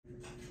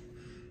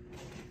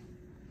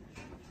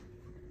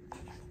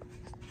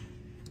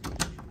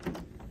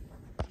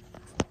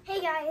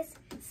Hey guys,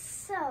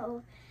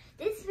 so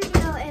this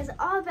video is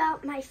all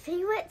about my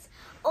favorites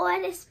or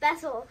the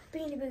special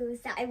Beanie Boos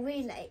that I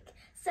really like.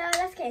 So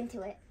let's get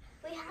into it.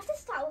 We have to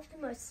start with the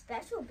most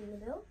special Beanie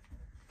Boo.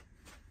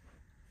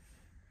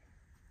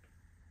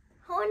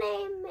 Her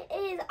name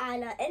is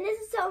Isla, and this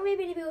is the only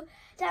Beanie Boo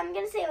that I'm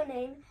going to say her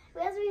name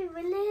because we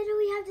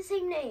literally have the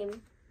same name.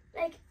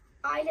 Like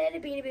Isla the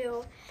Beanie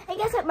Boo. And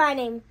guess what my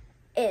name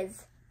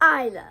is?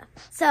 Isla.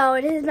 So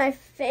this is my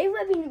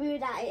favorite Beanie Boo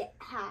that I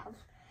have.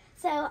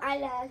 So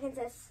Isla can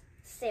just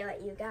stare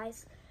at you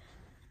guys.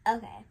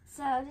 Okay,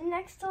 so the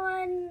next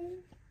one,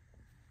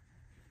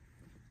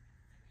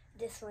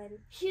 this one.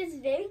 She is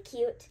very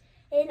cute,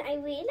 and I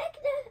really like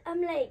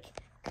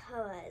the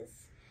colors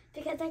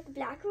because like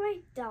black and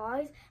white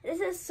dogs.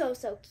 This is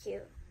so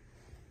cute.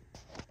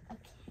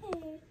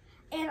 Okay,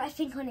 and I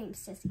think her name's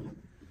Sissy.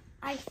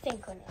 I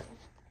think her name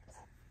is.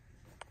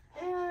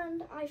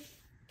 And I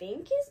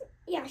think is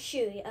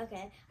Shuri.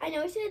 Okay, I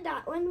know she said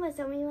that one was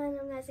the only one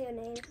I'm gonna say her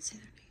name.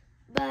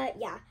 But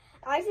yeah,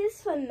 I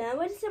just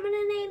remember some of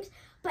the names.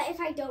 But if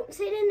I don't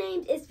say the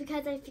names, it's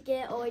because I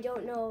forget or I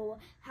don't know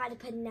how to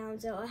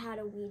pronounce it or how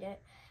to read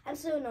it. I'm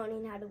still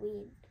learning how to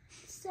read.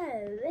 So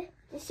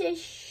this is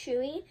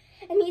Shuri,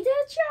 and he's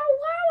a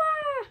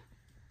Chihuahua.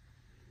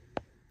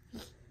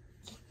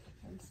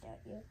 I'm stare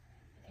at you.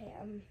 Okay,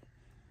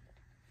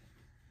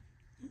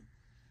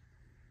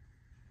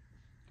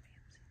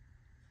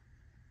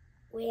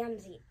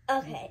 Ramsey.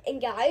 Okay,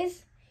 and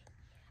guys,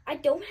 I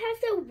don't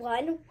have the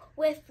one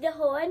with the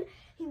horn.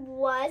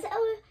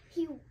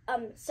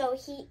 So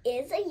he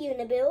is a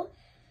Uniboo,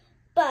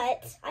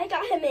 but I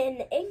got him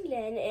in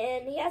England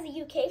and he has a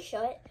UK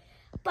shirt,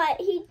 but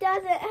he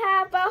doesn't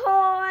have a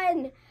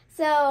horn.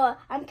 So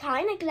I'm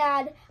kind of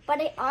glad, but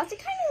I also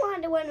kind of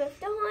wanted the one with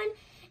the horn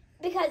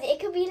because it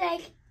could be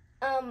like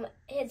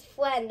his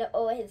friend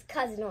or his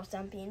cousin or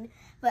something.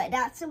 But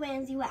that's the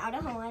Ramsey without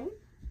a horn.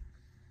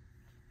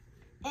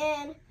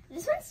 And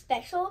this one's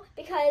special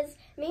because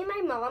me and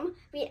my mom,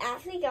 we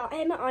actually got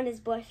him on his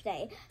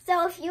birthday.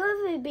 So if you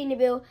have a Beanie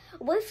Boo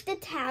with the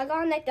tag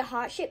on, like the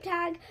heart shape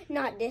tag,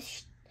 not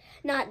this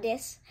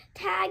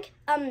tag,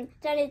 then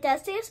it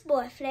does say his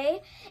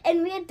birthday,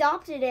 and we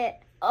adopted it,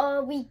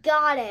 or we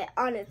got it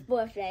on his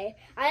birthday.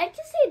 I like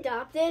to say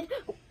adopted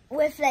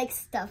with like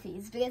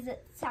stuffies because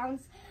it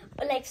sounds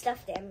like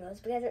stuffed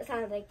animals because it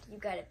sounds like you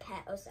got a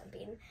pet or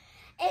something.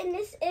 And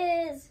this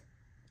is,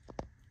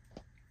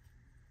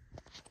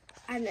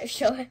 I'm not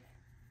sure.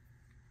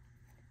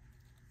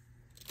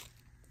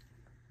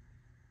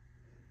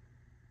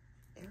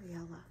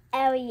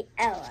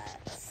 Ariella.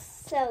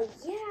 So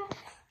yeah,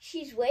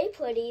 she's way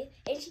pretty,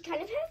 and she kind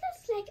of has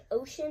this like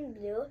ocean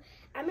blue.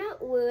 I'm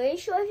not really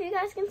sure if you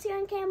guys can see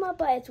on camera,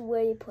 but it's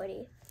really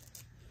pretty.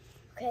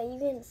 Okay, you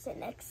can sit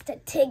next to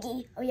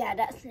Tiggy. Oh yeah,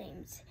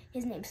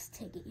 his name's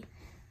Tiggy.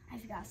 I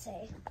forgot to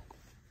say.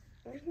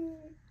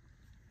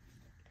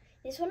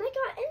 This one I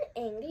got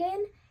in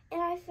England.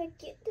 And I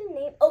forget the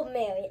name. Oh,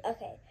 Mary.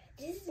 Okay,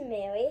 this is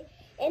Mary.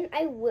 And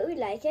I really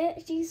like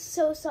it. She's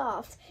so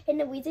soft. And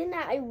the reason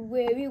that I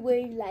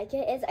really like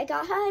it is I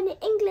got her in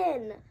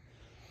England.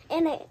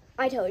 And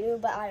I told you,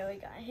 but I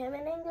already got him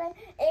in England.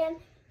 And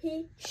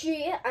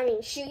she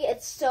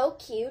is so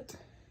cute.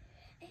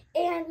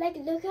 And like,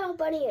 look how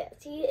bunny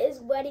is. He is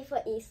ready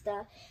for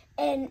Easter.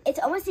 And it's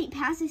almost St.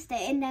 Patrick's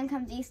Day, and then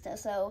comes Easter.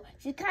 So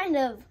she's kind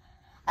of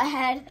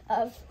ahead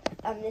of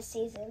this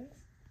season.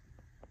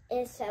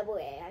 It's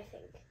February, I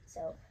think.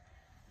 So,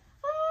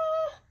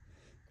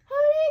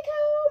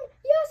 Honeycomb,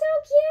 you're so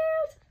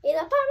cute. He's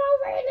a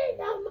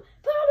Pomeranian.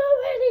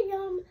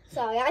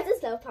 Sorry, I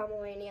just love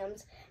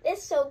Pomeranians. They're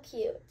so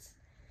cute.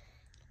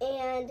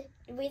 And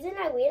the reason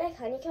I really like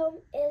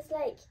Honeycomb is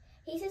like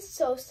he's just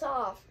so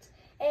soft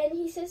and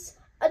he's just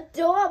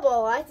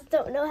adorable. I just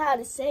don't know how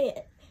to say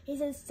it. He's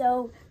just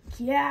so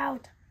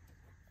cute.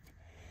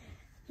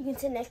 You can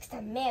sit next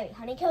to Mary.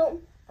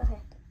 Honeycomb.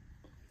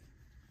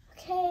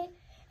 Okay.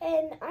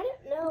 And I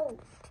don't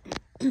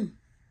know.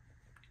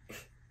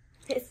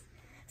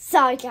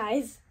 Sorry,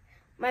 guys.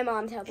 My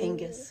mom's helping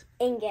Angus.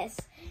 me. Angus.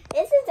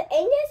 This is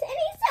Angus, and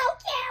he's so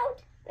cute.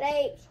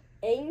 Like,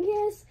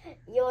 Angus,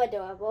 you're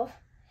adorable.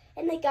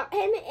 And they got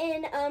him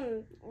in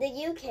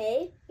the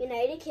UK,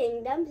 United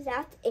Kingdom.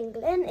 That's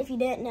England, if you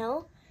didn't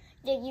know.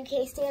 The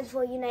UK stands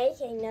for United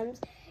Kingdoms,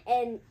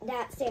 and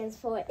that stands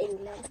for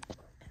England.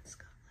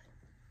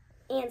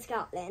 And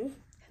Scotland.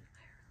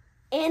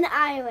 And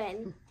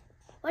Ireland.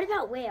 What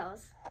about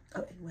Wales?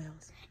 Oh, and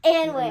Wales.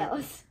 And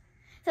Wales.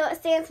 So it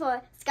stands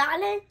for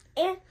Scotland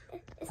and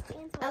it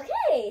stands for...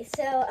 Okay,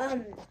 so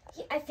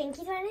I think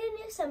he's one of the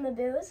new Summer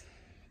Boos.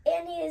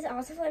 And he is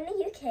also from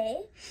the UK.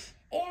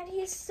 And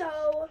he's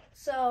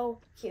so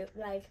cute.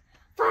 Like,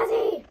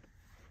 fuzzy!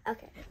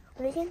 Okay,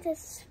 we can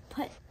just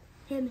put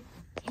him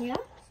here.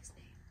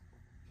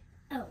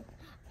 Oh,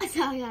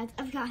 sorry guys,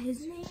 I forgot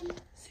his name.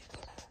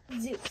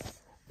 Zeus.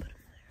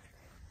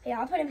 Yeah,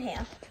 I'll put him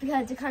here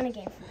because it's kind of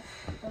game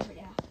over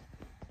there.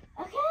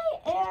 Okay,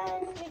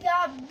 and we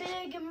got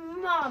Big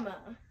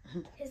Mama.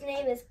 His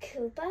name is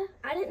Koopa.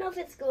 I didn't know if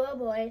it's girl or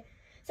boy,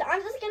 So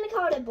I'm just gonna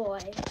call it a boy.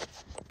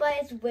 But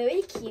it's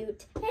very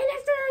cute. And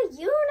it's a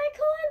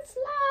unicorn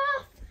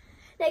sloth.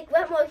 Like,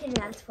 what more can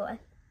you ask for?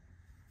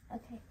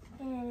 Okay,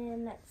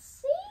 and let's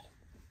see.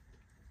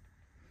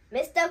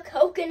 Mr.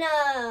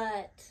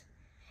 Coconut.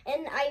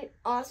 And I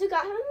also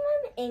got him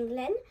from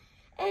England.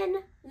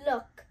 And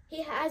look,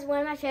 he has one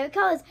of my favorite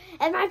colors.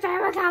 And my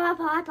favorite color,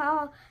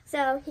 purple.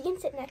 So he can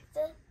sit next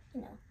to,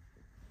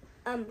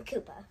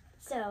 Cooper.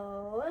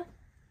 So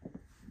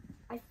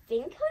I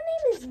think her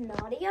name is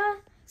Nadia.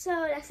 So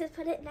let's just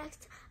put it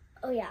next.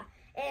 Oh yeah,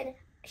 and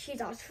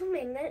she's also from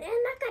England. And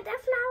look at the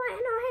flower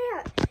in her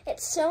hair.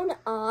 It's sewn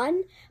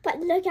on, but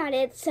look at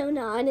it, it's sewn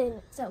on and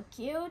it's so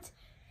cute.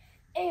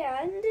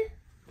 And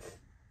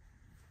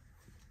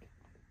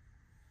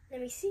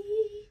let me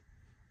see.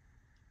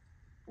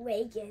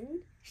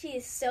 Reagan, she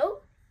is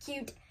so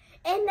cute.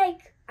 And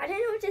like, I don't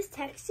know what this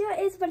texture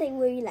is, but I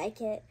really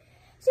like it.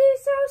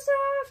 She's so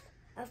soft.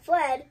 A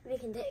Fred, we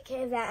can take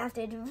care of that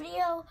after the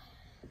video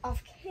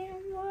off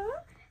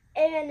camera.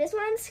 And this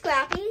one's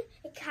Scrappy.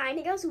 It kind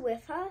of goes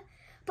with her,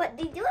 but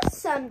they do have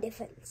some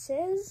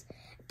differences.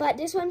 But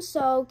this one's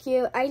so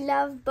cute. I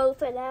love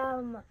both of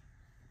them.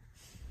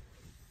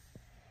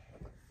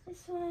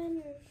 This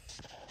one,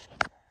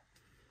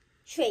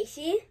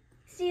 Tracy.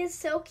 She is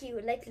so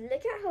cute. Like,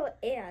 look at her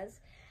ears.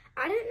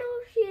 I don't know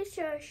if she's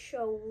a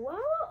chihuahua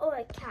or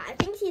a cat. I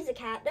think she's a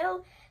cat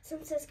though,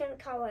 since it's gonna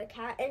call her a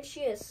cat. And she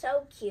is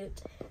so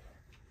cute.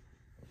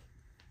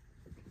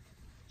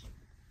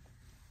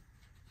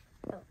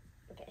 Oh,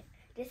 okay.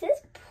 This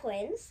is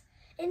Prince,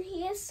 and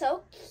he is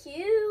so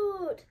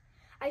cute.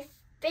 I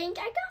think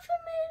I got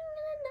from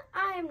England.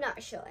 I'm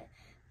not sure.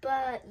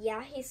 But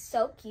yeah, he's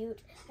so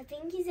cute. I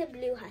think he's a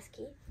blue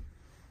husky.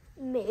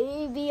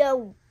 Maybe a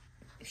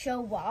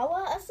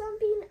chihuahua or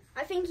something.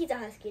 I think he's a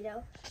husky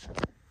though.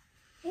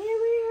 Here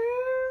we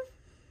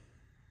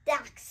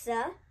have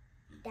Daxa.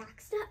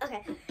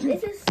 Okay,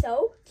 this is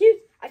so cute.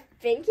 I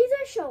think he's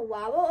a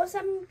chihuahua or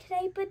some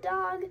type of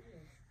dog,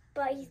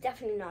 but he's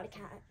definitely not a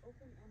cat.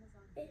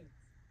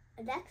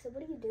 Alexa,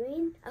 what are you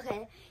doing?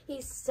 Okay,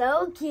 he's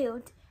so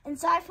cute. And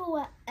sorry for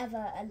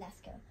whatever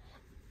Alexa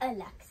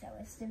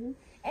was doing.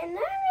 And then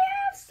we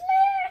have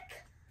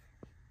Slick.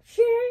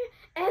 She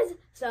is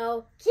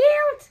so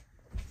cute.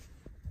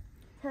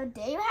 So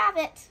there you have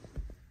it.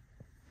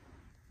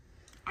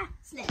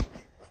 Slick.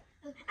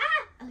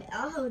 Okay,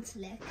 I'll hold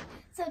Slick.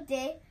 So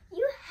there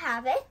you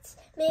have it.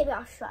 Maybe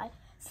I'll try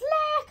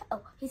Slick.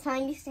 Oh, he's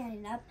finally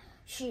standing up.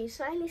 She's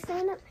finally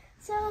standing up.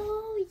 So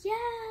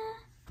yeah,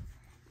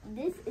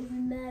 this is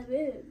my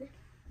room.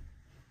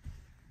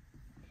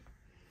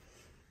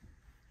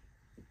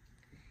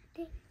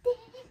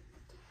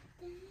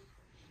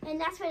 And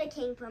that's where they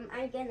came from.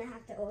 I'm gonna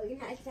have to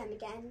organize them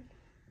again.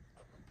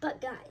 But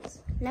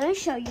guys, let me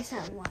show you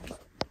someone.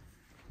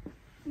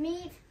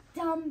 Meet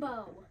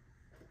Dumbo.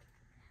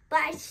 But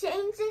I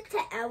changed it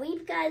to Ellie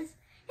because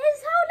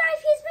his whole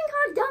life he's been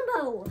called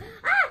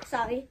Dumbo.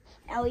 Sorry,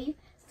 Ellie.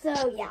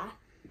 So yeah,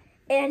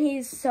 and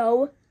he's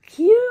so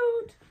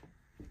cute.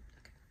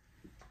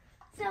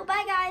 So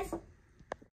bye guys.